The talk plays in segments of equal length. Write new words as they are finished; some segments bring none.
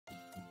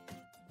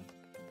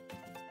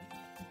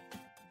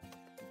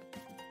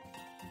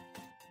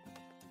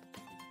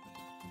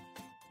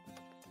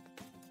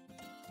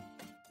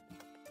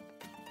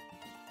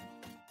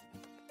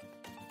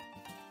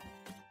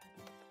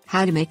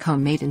How to make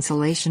homemade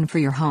insulation for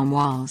your home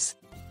walls.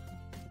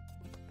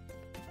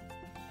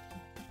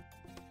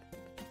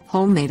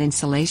 Homemade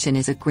insulation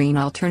is a green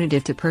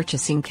alternative to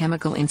purchasing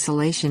chemical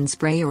insulation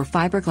spray or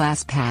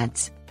fiberglass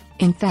pads.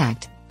 In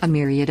fact, a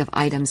myriad of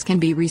items can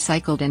be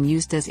recycled and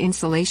used as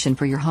insulation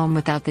for your home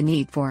without the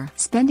need for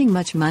spending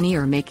much money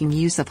or making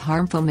use of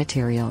harmful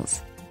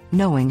materials.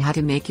 Knowing how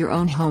to make your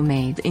own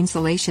homemade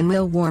insulation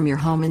will warm your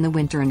home in the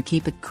winter and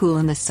keep it cool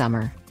in the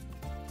summer.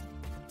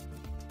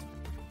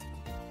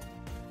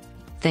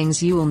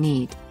 Things you will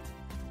need: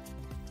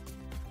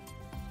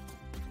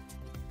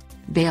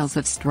 bales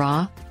of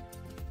straw,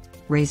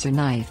 razor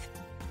knife,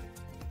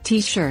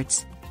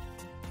 t-shirts.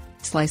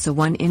 Slice a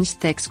 1-inch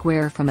thick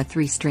square from a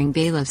 3-string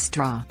bale of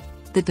straw.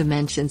 The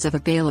dimensions of a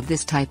bale of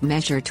this type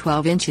measure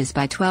 12 inches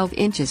by 12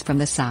 inches from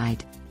the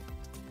side.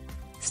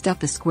 Stuff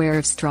the square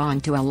of straw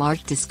into a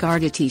large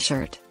discarded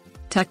t-shirt.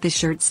 Tuck the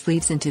shirt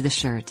sleeves into the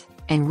shirt,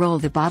 and roll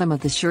the bottom of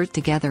the shirt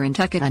together and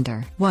tuck it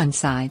under one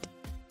side.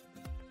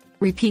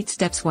 Repeat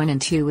steps 1 and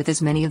 2 with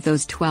as many of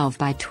those 12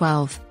 by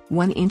 12,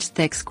 1-inch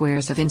thick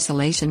squares of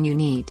insulation you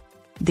need.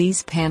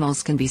 These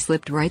panels can be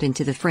slipped right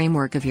into the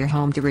framework of your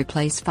home to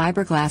replace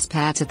fiberglass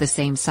pads of the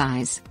same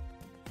size.